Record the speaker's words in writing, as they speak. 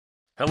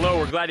Hello,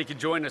 we're glad you could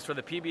join us for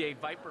the PBA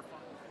Viper.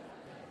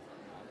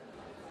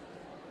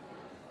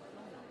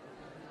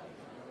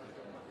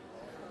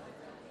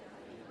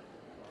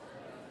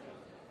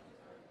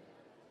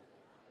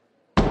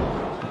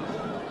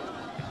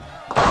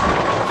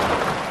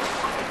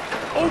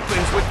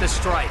 Opens with the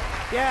strike.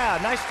 Yeah,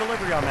 nice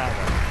delivery on that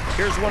one.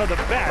 Here's one of the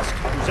best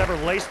who's ever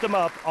laced them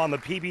up on the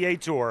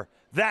PBA Tour.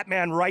 That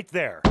man right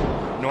there,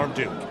 Norm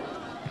Duke.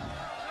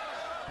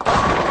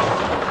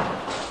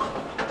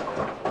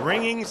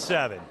 Ringing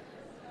 7.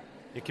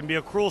 It can be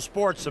a cruel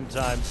sport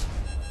sometimes.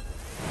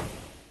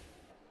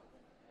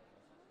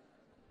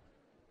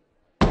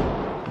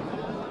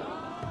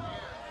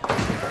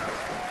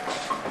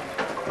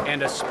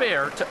 And a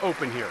spare to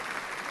open here.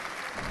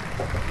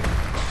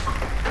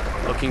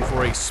 Looking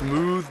for a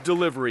smooth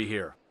delivery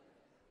here.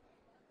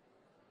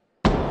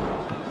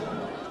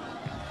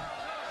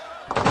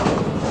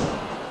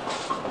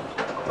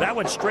 That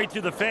went straight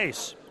through the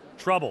face.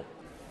 Trouble.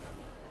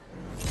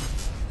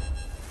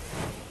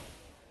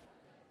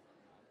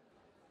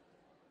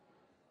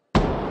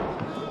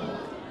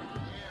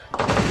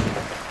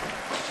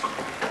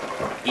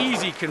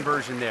 Easy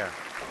conversion there.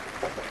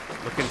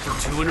 Looking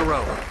for 2 in a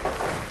row.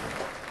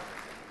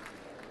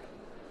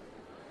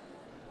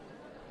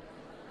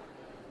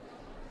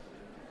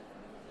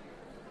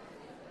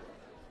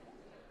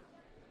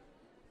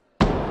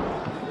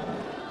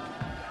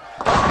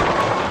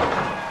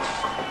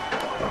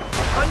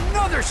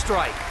 Another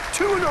strike.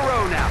 2 in a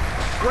row now.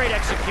 Great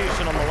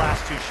execution on the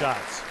last 2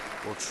 shots.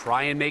 We'll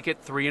try and make it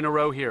 3 in a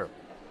row here.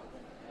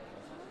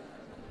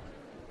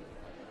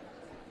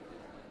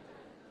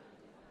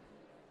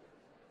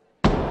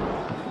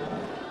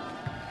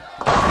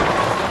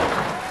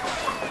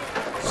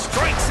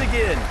 Strikes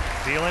again.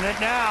 Feeling it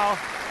now.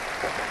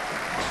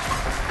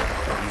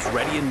 He's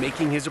ready and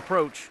making his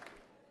approach.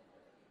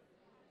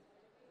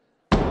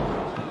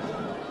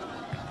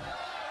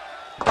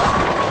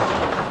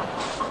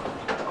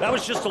 That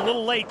was just a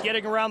little late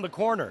getting around the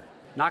corner.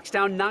 Knocks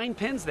down 9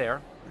 pins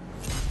there.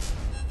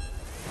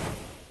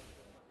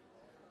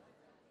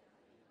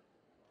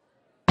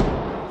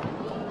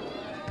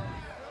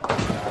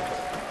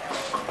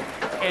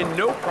 And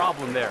no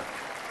problem there.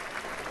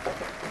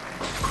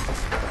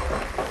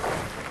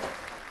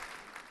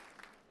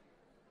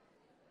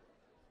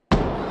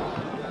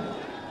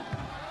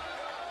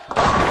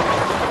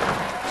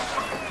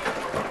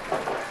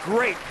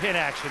 Great pin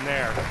action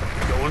there.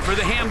 Going for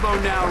the ham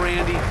bone now,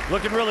 Randy.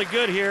 Looking really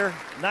good here.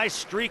 Nice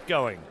streak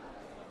going.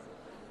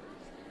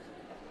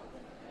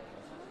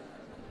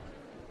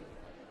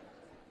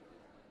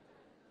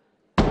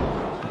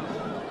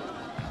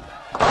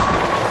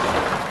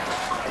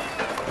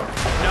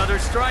 Another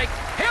strike.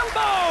 Ham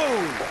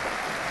bone!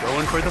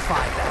 Going for the 5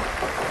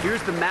 back.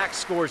 Here's the max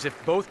scores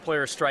if both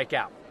players strike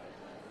out.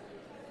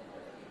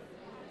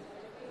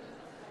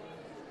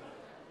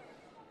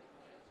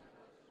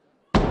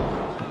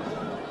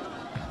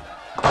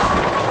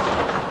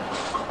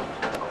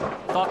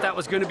 Thought that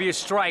was going to be a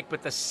strike,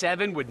 but the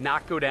 7 would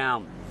not go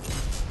down.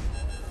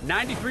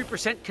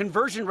 93%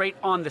 conversion rate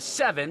on the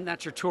 7.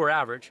 That's your tour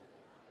average.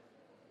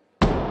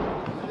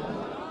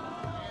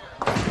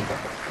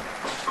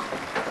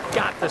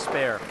 Got the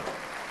spare.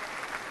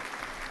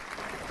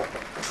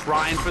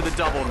 Trying for the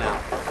double now.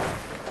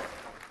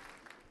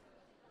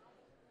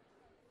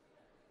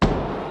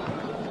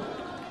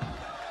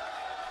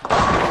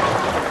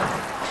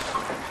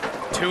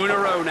 Two in a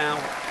row now.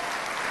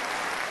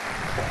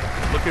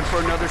 Looking for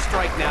another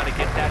strike now to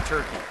get that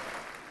turkey.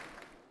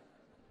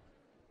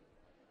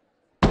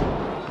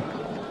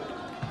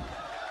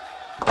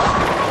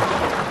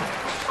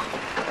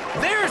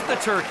 There's the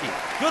turkey.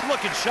 Good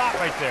looking shot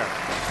right there.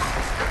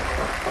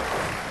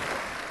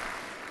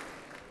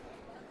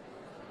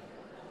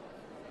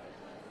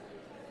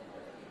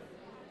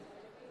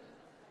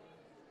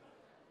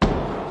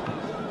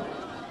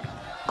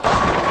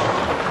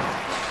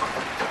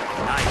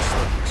 Nice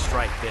looking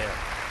strike there.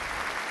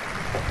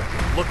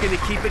 Looking to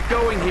keep it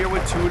going here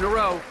with 2 in a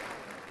row.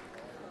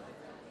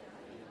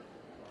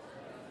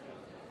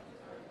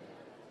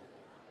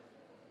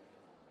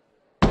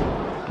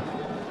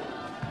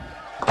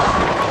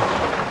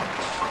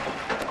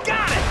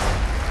 Got it!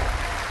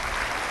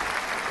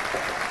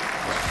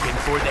 Looking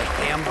for the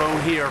ham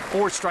bone here.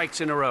 4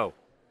 strikes in a row.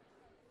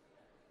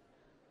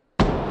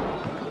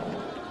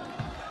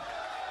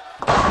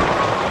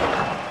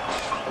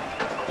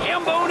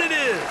 Ham bone it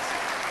is!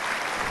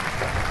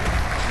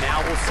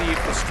 Now we'll see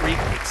if the streak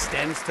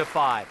extends to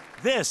 5.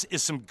 This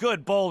is some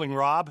good bowling,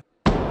 Rob.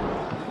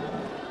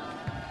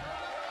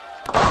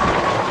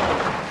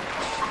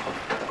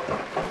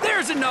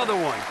 There's another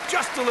one.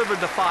 Just delivered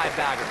the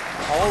 5-bagger.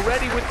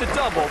 Already with the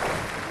double.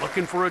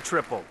 Looking for a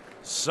triple.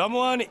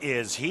 Someone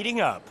is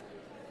heating up.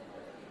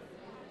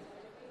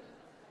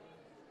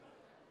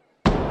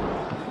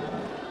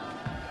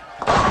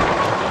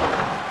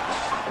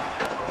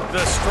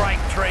 The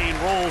strike train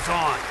rolls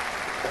on.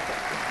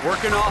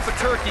 Working off a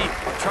turkey,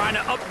 trying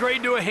to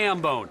upgrade to a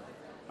ham bone.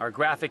 Our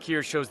graphic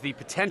here shows the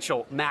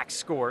potential max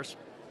scores.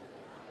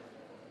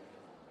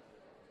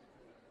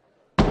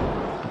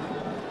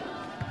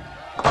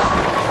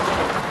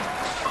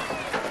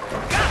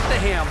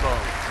 ham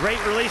bone. Great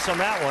release on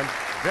that one.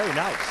 Very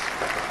nice.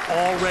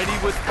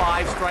 Already with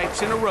 5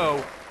 strikes in a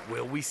row,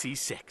 will we see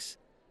 6?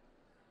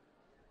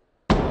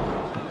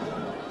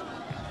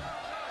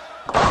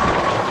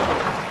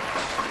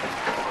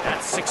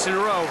 That's 6 in a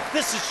row.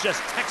 This is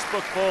just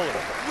textbook bowling.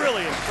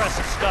 Really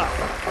impressive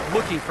stuff.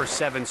 Looking for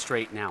 7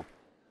 straight now.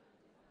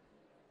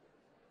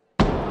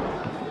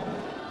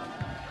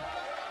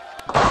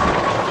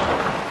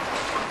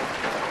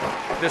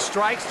 The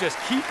strikes just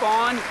keep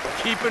on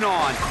keeping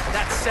on.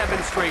 That's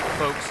 7 straight,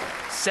 folks.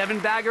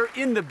 7-bagger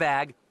in the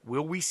bag.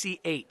 Will we see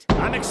 8?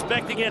 I'm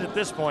expecting it at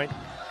this point.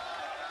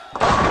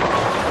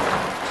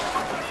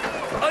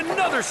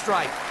 Another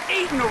strike.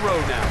 8 in a row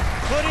now.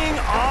 Putting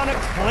on a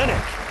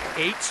clinic.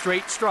 8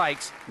 straight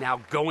strikes, now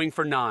going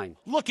for 9.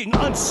 Looking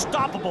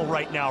unstoppable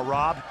right now,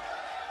 Rob.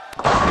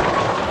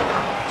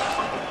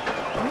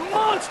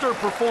 Monster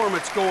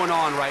performance going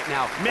on right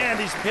now. Man,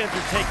 these pins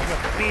are taking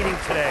a beating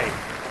today.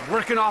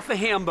 Working off the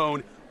ham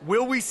bone.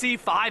 Will we see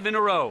 5 in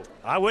a row?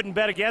 I wouldn't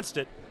bet against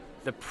it.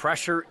 The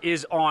pressure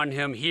is on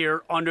him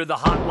here under the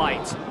hot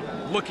lights,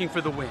 looking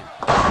for the win.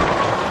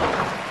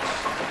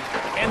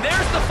 And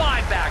there's the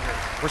 5-bagger.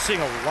 We're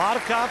seeing a lot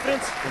of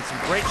confidence and some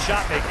great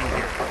shot making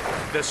here.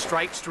 The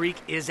strike streak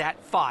is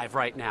at 5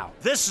 right now.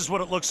 This is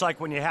what it looks like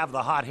when you have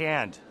the hot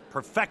hand.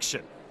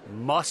 Perfection.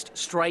 Must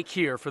strike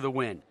here for the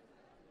win.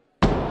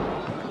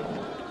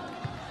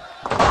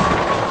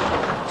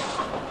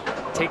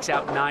 Takes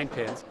out 9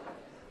 pins.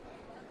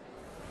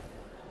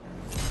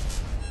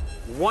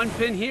 1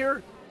 pin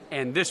here,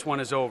 and this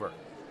one is over.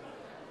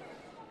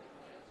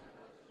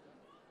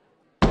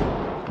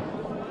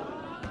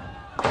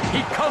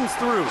 He comes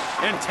through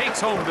and takes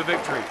home the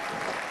victory.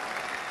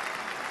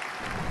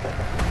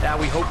 Now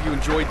we hope you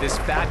enjoyed this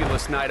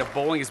fabulous night of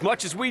bowling as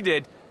much as we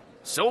did.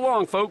 So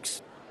long,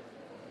 folks.